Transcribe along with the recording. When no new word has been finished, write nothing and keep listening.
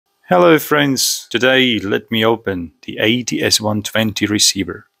Hello friends, today let me open the ATS-120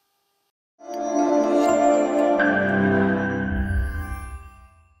 receiver.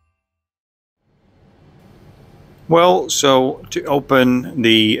 Well, so to open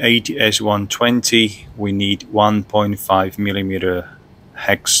the ATS-120 we need 1.5mm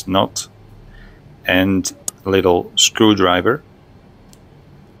hex nut and a little screwdriver.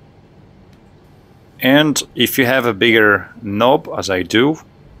 And if you have a bigger knob, as I do,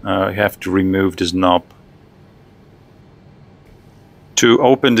 you have to remove this knob. To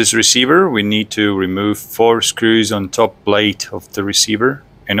open this receiver we need to remove 4 screws on top plate of the receiver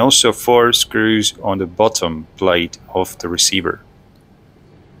and also 4 screws on the bottom plate of the receiver.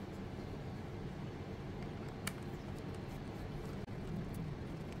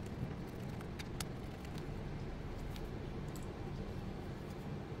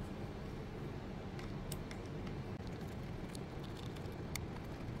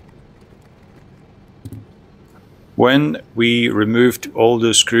 When we removed all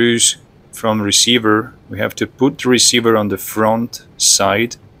the screws from the receiver, we have to put the receiver on the front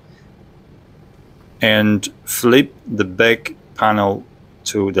side and flip the back panel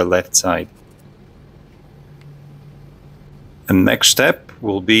to the left side. The next step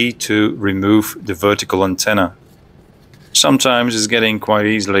will be to remove the vertical antenna. Sometimes it's getting quite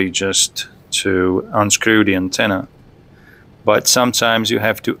easily just to unscrew the antenna, but sometimes you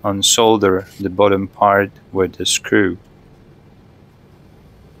have to unsolder the bottom part with the screw.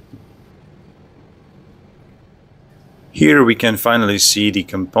 Here we can finally see the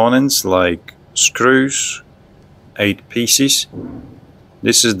components like screws, 8 pieces.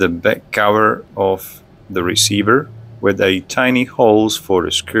 This is the back cover of the receiver with a tiny holes for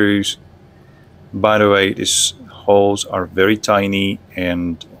the screws. By the way, these holes are very tiny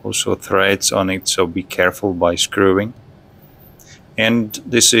and also threads on it, so be careful by screwing. And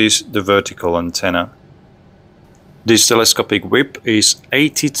this is the vertical antenna. This telescopic whip is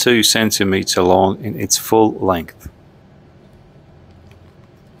 82 centimeters long in its full length.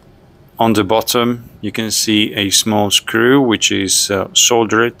 On the bottom you can see a small screw which is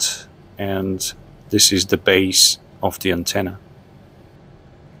soldered, and this is the base of the antenna.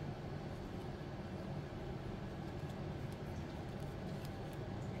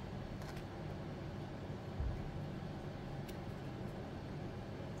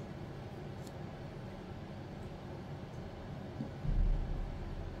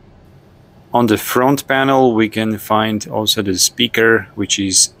 On the front panel we can find also the speaker, which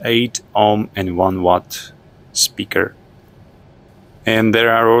is 8 ohm and 1 watt speaker. And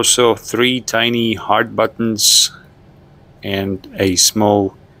there are also 3 tiny hard buttons and a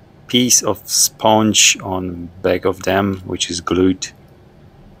small piece of sponge on back of them, which is glued.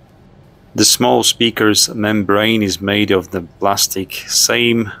 The small speaker's membrane is made of the plastic.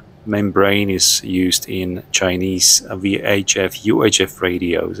 Same membrane is used in Chinese VHF, UHF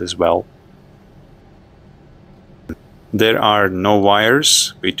radios as well. There are no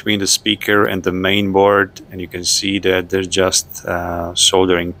wires between the speaker and the main board, and you can see that they're just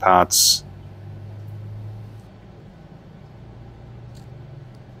soldering pads.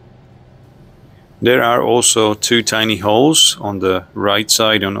 There are also 2 tiny holes on the right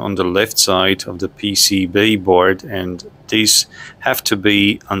side and on the left side of the PCB board, and these have to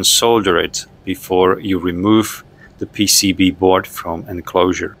be unsoldered before you remove the PCB board from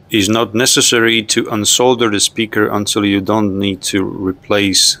enclosure. It is not necessary to unsolder the speaker until you don't need to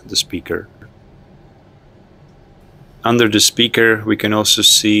replace the speaker. Under the speaker we can also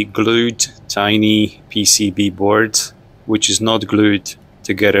see glued tiny PCB board, which is not glued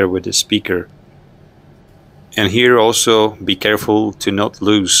together with the speaker. And here also be careful to not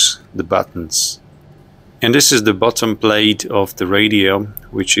lose the buttons. And this is the bottom plate of the radio,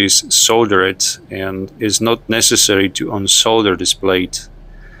 which is soldered, and is not necessary to unsolder this plate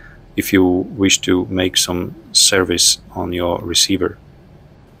if you wish to make some service on your receiver.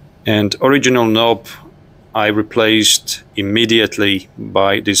 And original knob I replaced immediately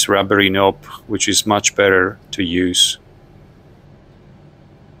by this rubbery knob, which is much better to use.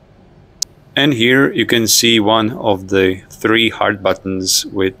 And here you can see one of the 3 hard buttons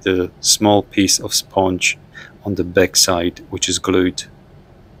with the small piece of sponge on the back side, which is glued.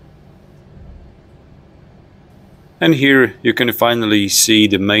 And here you can finally see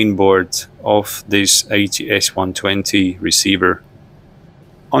the main board of this ATS-120 receiver.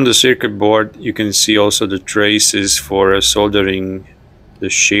 On the circuit board you can see also the traces for soldering the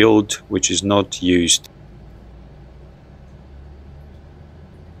shield, which is not used.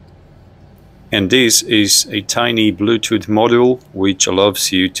 And this is a tiny Bluetooth module which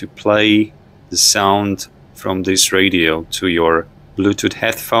allows you to play the sound from this radio to your Bluetooth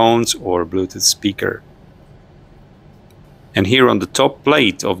headphones or Bluetooth speaker. And here on the top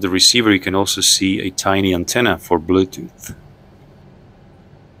plate of the receiver you can also see a tiny antenna for Bluetooth.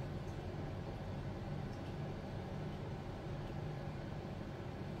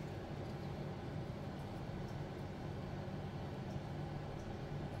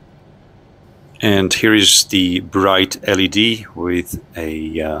 And here is the bright LED with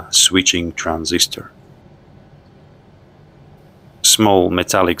a switching transistor. Small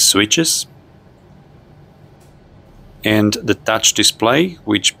metallic switches. And the touch display,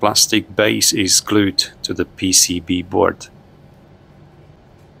 which plastic base is glued to the PCB board.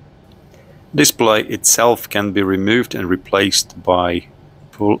 Display itself can be removed and replaced by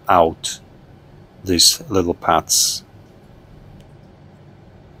pull out these little pads.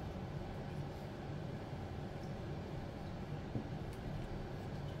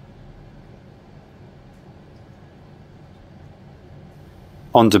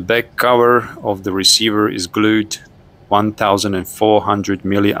 On the back cover of the receiver is glued 1400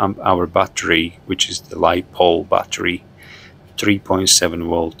 milliamp hour battery, which is the LiPo battery, 3.7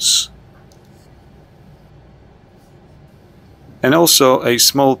 volts. And also a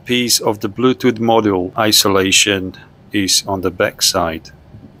small piece of the Bluetooth module isolation is on the back side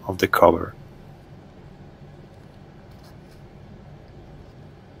of the cover.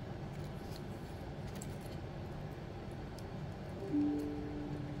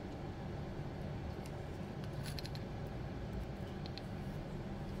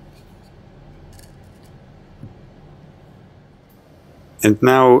 And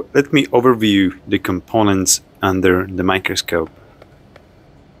now let me overview the components under the microscope.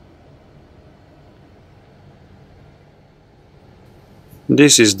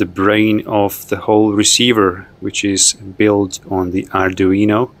 This is the brain of the whole receiver, which is built on the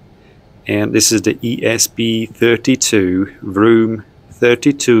Arduino. And this is the ESP32 Room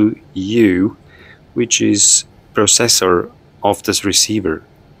 32U, which is processor of this receiver.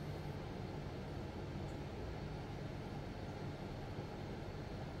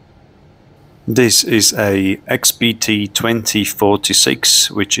 This is a XPT2046,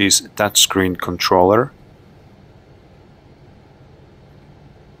 which is a touchscreen controller.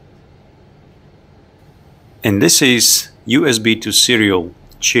 And this is USB to serial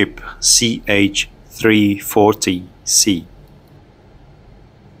chip CH340C.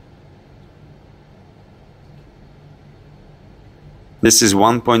 This is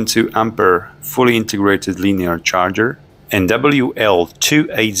 1.2 ampere fully integrated linear charger. And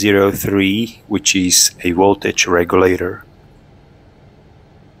WL2803, which is a voltage regulator.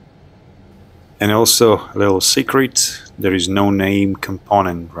 And also a little secret, there is no name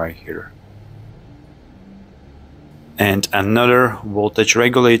component right here. And another voltage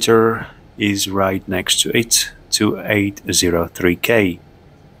regulator is right next to it, 2803K.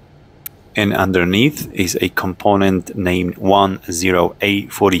 And underneath is a component named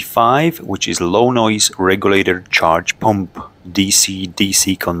 10A45, which is low noise regulator charge pump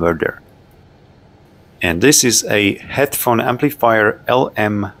DC-DC converter. And this is a headphone amplifier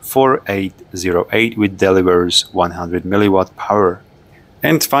LM4808, which delivers 100 milliwatt power.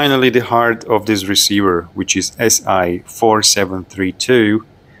 And finally the heart of this receiver, which is SI4732.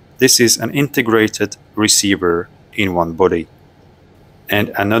 This is an integrated receiver in one body.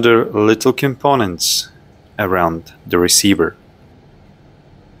 And another little components around the receiver.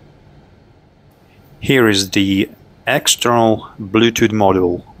 Here is the external Bluetooth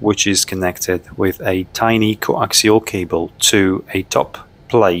module, which is connected with a tiny coaxial cable to a top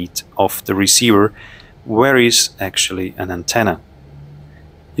plate of the receiver, where is actually an antenna.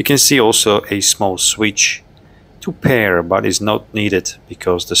 You can see also a small switch to pair, but is not needed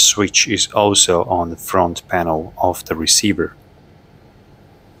because the switch is also on the front panel of the receiver.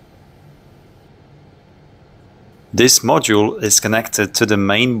 This module is connected to the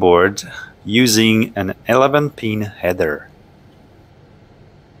main board using an 11-pin header.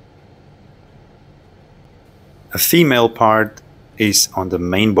 A female part is on the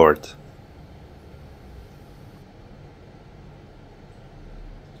main board.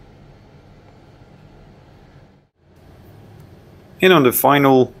 And on the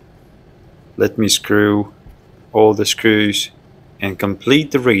final, let me screw all the screws and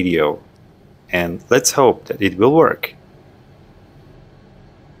complete the radio. And let's hope that it will work.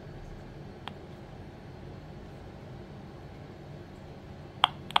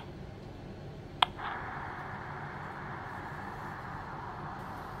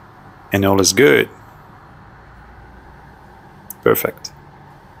 And all is good. Perfect.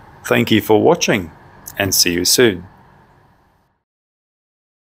 Thank you for watching and see you soon.